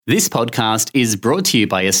This podcast is brought to you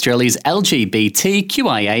by Australia's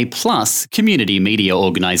LGBTQIA+ community media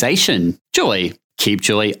organisation, Joy. Keep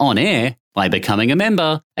Joy on air by becoming a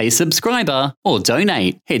member, a subscriber, or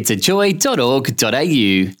donate. Head to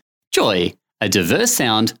joy.org.au. Joy, a diverse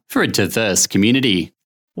sound for a diverse community.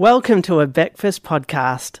 Welcome to a bekfast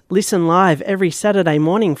podcast. Listen live every Saturday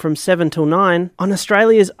morning from 7 till 9 on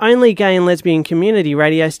Australia's only gay and lesbian community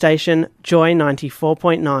radio station, Joy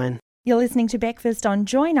 94.9. You're listening to Bekfast on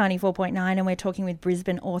Joy 94.9 and we're talking with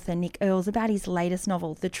Brisbane author Nick Earls about his latest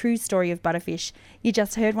novel, The True Story of Butterfish. You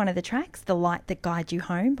just heard one of the tracks, The Light That Guides You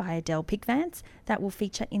Home by bekfast, that will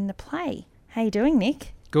feature in the play. How you doing,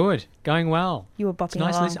 Nick? Good, going well. You were bopping it's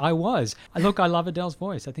nice along. Listen. I was. Look, I love Adele's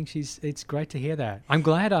voice. I think it's great to hear that. I'm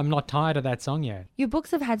glad I'm not tired of that song yet. Your books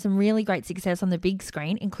have had some really great success on the big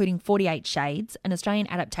screen, including 48 Shades, an Australian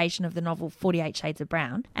adaptation of the novel 48 Shades of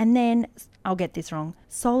Brown, and then, I'll get this wrong,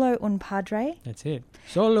 Solo un Padre. That's it.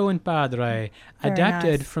 Solo un Padre,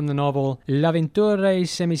 adapted nice. from the novel L'avventure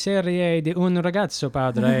semiserie di un ragazzo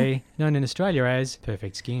padre, known in Australia as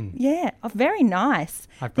Perfect Skin. Yeah, very nice.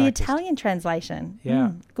 I've The practiced. Italian translation.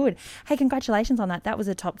 Yeah. Good. Hey, congratulations on that. That was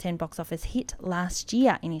a top 10 box office hit last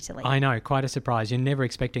year in Italy. I know, quite a surprise. You're never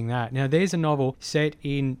expecting that. Now, there's a novel set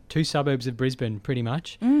in two suburbs of Brisbane, pretty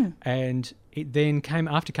much, and it then came,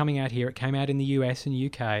 after coming out here, it came out in the US and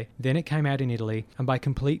UK, then it came out in Italy, and by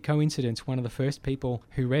complete coincidence, one of the first people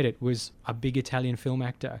who read it was a big Italian film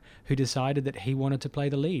actor who decided that he wanted to play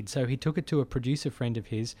the lead. So he took it to a producer friend of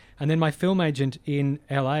his, and then my film agent in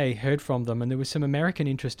LA heard from them, and there was some American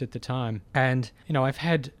interest at the time. And, you know, I've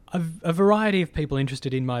had a variety of people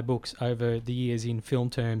interested in my books over the years in film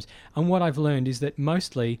terms, and what I've learned is that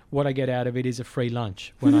mostly what I get out of it is a free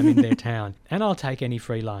lunch when I'm in their town, and I'll take any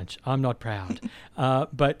free lunch. I'm not proud,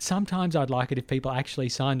 but sometimes I'd like it if people actually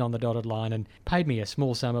signed on the dotted line and paid me a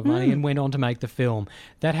small sum of money and went on to make the film.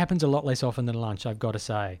 That happens a lot less often than lunch, I've got to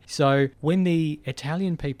say. So when the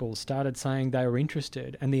Italian people started saying they were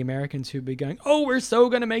interested, and the Americans who'd be going, "Oh, we're so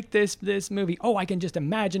going to make this movie. Oh, I can just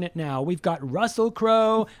imagine it now. We've got Russell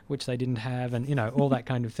Crowe," which they didn't have, and, you know, all that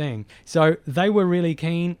kind of thing. So they were really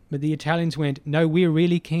keen, but the Italians went, "No, we're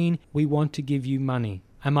really keen. We want to give you money."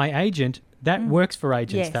 And my agent, that works for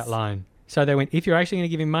agents, Yes. that line. So they went, "If you're actually going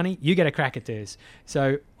to give him money, you get a crack at this."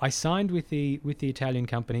 So I signed with the Italian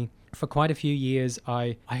company. For quite a few years,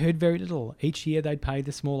 I heard very little. Each year they'd pay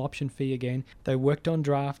the small option fee again. They worked on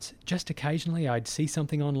drafts. Just occasionally I'd see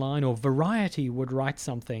something online, or Variety would write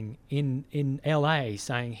something in LA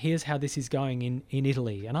saying, "Here's how this is going in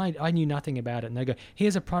Italy." And I knew nothing about it. And they go,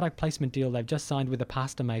 "Here's a product placement deal they've just signed with a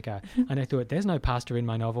pasta maker." And I thought, there's no pasta in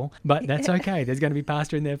my novel, but that's okay. There's going to be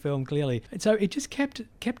pasta in their film, clearly. And so it just kept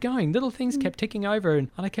going. Little things kept ticking over. And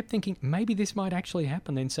I kept thinking, maybe this might actually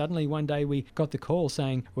happen. Then suddenly one day we got the call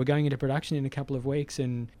saying, "We're going into production in a couple of weeks,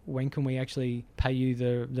 and when can we actually pay you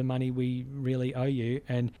the money we really owe you?"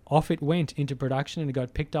 And off it went into production, and it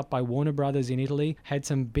got picked up by Warner Brothers in Italy, had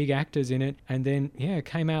some big actors in it, and then it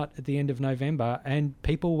came out at the end of November, and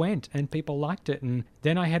people went and people liked it. And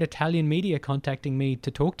then I had Italian media contacting me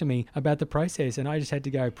to talk to me about the process, and I just had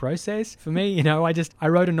to go, process? For me, you know, I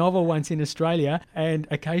wrote a novel once in Australia, and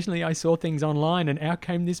occasionally I saw things online, and out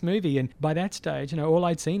came this movie. And by that stage, you know, all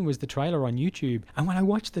I'd seen was the trailer on YouTube. And when I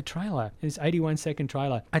watched the trailer, this 81-second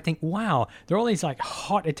trailer, I think, wow, there are all these like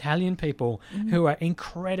hot Italian people who are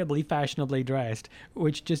incredibly fashionably dressed,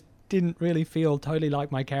 which just didn't really feel totally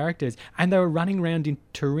like my characters. And they were running around in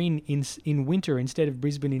Turin in winter instead of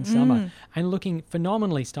Brisbane in summer, and looking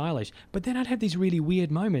phenomenally stylish. But then I'd have these really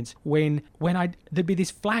weird moments when there'd be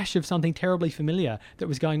this flash of something terribly familiar that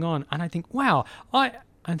was going on, and I think, wow, I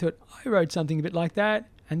thought I wrote something a bit like that.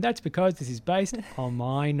 And that's because this is based on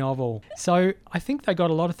my novel. So I think they got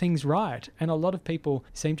a lot of things right, and a lot of people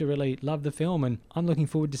seem to really love the film, and I'm looking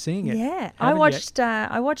forward to seeing it. Yeah, I watched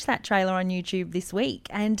that trailer on YouTube this week,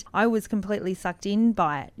 and I was completely sucked in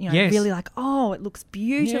by it. You know, Yes. really like, oh, it looks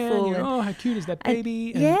beautiful. Yeah, and, oh, how cute is that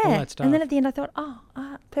baby? and, And all that stuff. And then at the end I thought,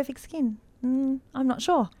 perfect skin. I'm not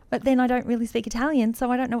sure. But then I don't really speak Italian, so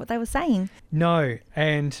I don't know what they were saying. No,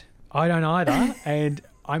 and I don't either. And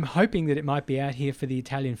I'm hoping that it might be out here for the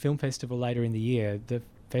Italian Film Festival later in the year. The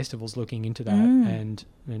festival's looking into that, and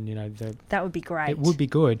you know, that would be great. It would be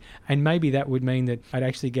good, and maybe that would mean that I'd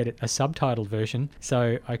actually get a subtitled version,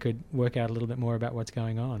 so I could work out a little bit more about what's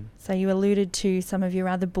going on. So you alluded to some of your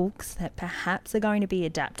other books that perhaps are going to be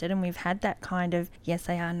adapted, and we've had that kind of yes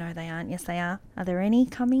they are, no they aren't, yes they are. Are there any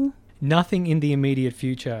coming? Nothing in the immediate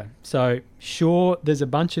future. So sure, there's a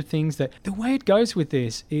bunch of things that the way it goes with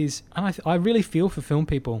this is, and I really feel for film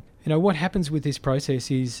people. You know, what happens with this process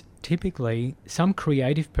is typically some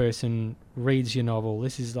creative person reads your novel.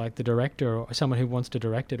 This is like the director or someone who wants to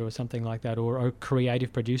direct it or something like that, or a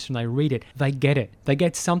creative producer, and they read it. They get it. They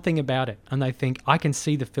get something about it, and they think, I can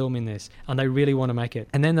see the film in this, and they really want to make it.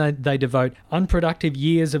 And then they devote unproductive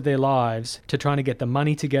years of their lives to trying to get the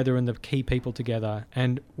money together and the key people together.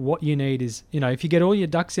 And what you need is, if you get all your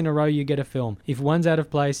ducks in a row, you get a film. If one's out of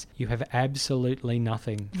place, you have absolutely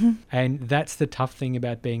nothing. And that's the tough thing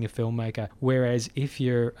about being a filmmaker. Whereas if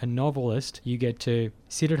you're a novelist, you get to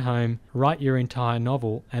sit at home, write your entire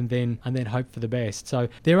novel, and then hope for the best. So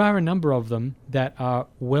there are a number of them that are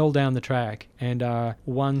well down the track and are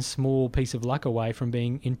one small piece of luck away from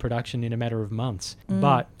being in production in a matter of months.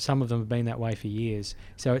 But some of them have been that way for years.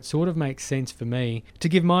 So it sort of makes sense for me to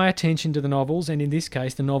give my attention to the novels, and in this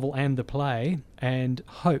case, the novel and the play, and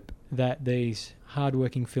hope that these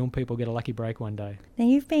hardworking film people get a lucky break one day. Now,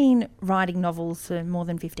 you've been writing novels for more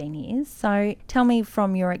than 15 years, so tell me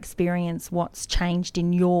from your experience what's changed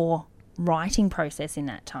in your writing process in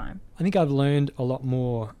that time. I think I've learned a lot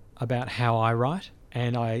more about how I write,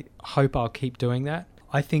 and I hope I'll keep doing that.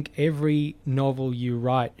 I think every novel you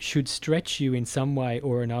write should stretch you in some way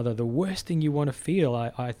or another. The worst thing you want to feel,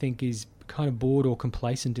 I think, is kind of bored or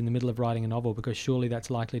complacent in the middle of writing a novel, because surely that's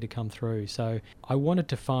likely to come through. So I wanted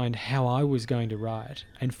to find how I was going to write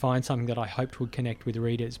and find something that I hoped would connect with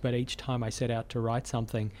readers. But each time I set out to write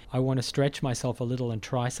something, I want to stretch myself a little and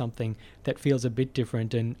try something that feels a bit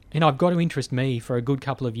different. And I've got to interest me for a good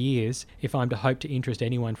couple of years if I'm to hope to interest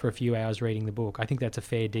anyone for a few hours reading the book. I think that's a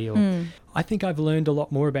fair deal. I think I've learned a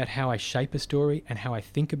lot more about how I shape a story and how I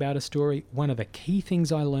think about a story. One of the key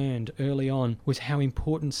things I learned early on was how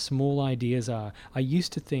important small ideas are. I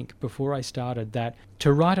used to think before I started that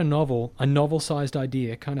to write a novel-sized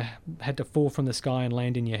idea kind of had to fall from the sky and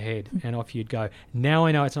land in your head and off you'd go. Now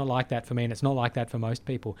I know it's not like that for me, and it's not like that for most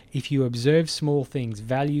people. If you observe small things,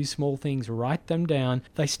 value small things, write them down,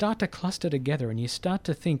 they start to cluster together, and you start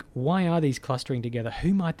to think, why are these clustering together?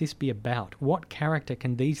 Who might this be about? What character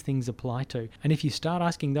can these things apply to? And if you start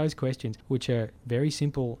asking those questions, which are very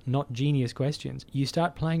simple, not genius questions, you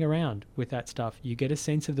start playing around with that stuff. You get a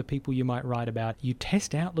sense of the people you might write about. You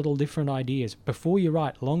test out little different ideas before you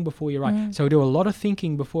write, long before you write. So I do a lot of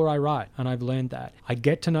thinking before I write, and I've learned that. I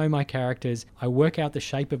get to know my characters. I work out the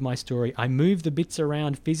shape of my story. I move the bits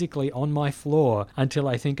around physically on my floor until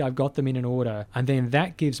I think I've got them in an order. And then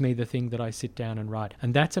that gives me the thing that I sit down and write.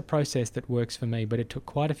 And that's a process that works for me, but it took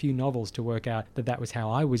quite a few novels to work out that was how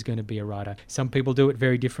I was going to be a writer. Some people do it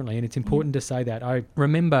very differently, and it's important to say that. I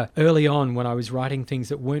remember early on when I was writing things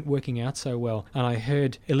that weren't working out so well, and I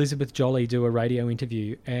heard Elizabeth Joly do a radio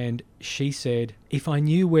interview, and she said, if I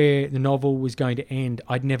knew where the novel was going to end,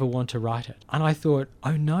 I'd never want to write it. And I thought,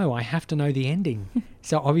 oh no, I have to know the ending.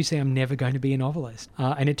 So obviously I'm never going to be a novelist.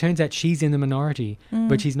 And it turns out she's in the minority,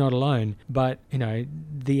 but she's not alone. But,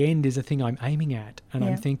 the end is a thing I'm aiming at. And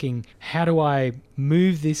I'm thinking, how do I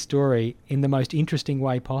move this story in the most interesting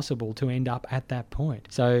way possible to end up at that point?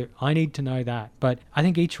 So I need to know that. But I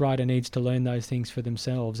think each writer needs to learn those things for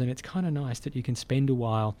themselves. And it's kind of nice that you can spend a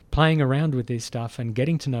while playing around with this stuff and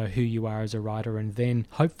getting to know who you are as a writer, and then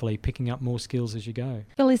hopefully picking up more skills as you go.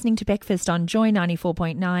 You're listening to Bekfast on Joy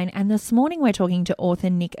 94.9, and this morning we're talking to author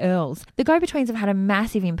Nick Earls. The go-betweens have had a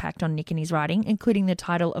massive impact on Nick and his writing, including the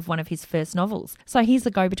title of one of his first novels. So here's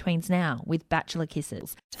the go-betweens now with Bachelor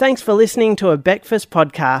Kisses. Thanks for listening to a Bekfast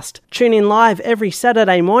podcast. Tune in live every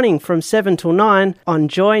Saturday morning from 7 till 9 on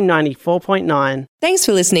Joy 94.9. Thanks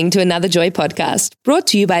for listening to another Joy podcast, brought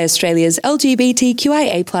to you by Australia's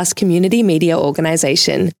LGBTQIA+ community media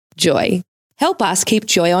organisation, Joy. Help us keep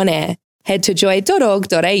Joy on air. Head to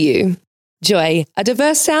joy.org.au. Joy, a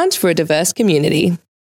diverse sound for a diverse community.